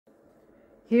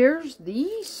Here's the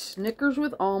Snickers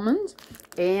with almonds,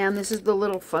 and this is the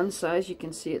little fun size. You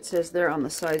can see it says there on the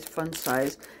size, fun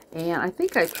size. And I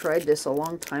think I tried this a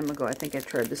long time ago. I think I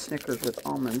tried the Snickers with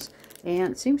almonds,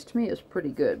 and it seems to me it was pretty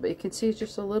good. But you can see it's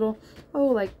just a little,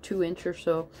 like 2-inch or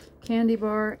so candy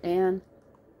bar, and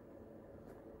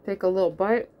take a little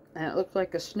bite, and it looks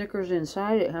like a Snickers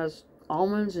inside. It has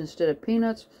almonds instead of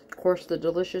peanuts. Of course, the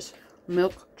delicious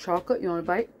milk chocolate. You want a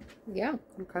bite? Yeah.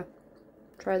 Okay.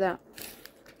 Try that.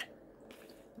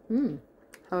 Mmm.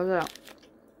 How's that?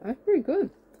 That's pretty good.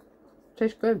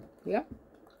 Tastes good. Yeah.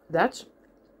 That's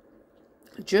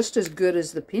just as good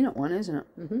as the peanut one, isn't it?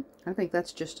 Mm-hmm. I think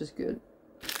that's just as good.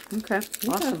 Okay.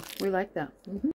 Awesome. We like that. Mm-hmm.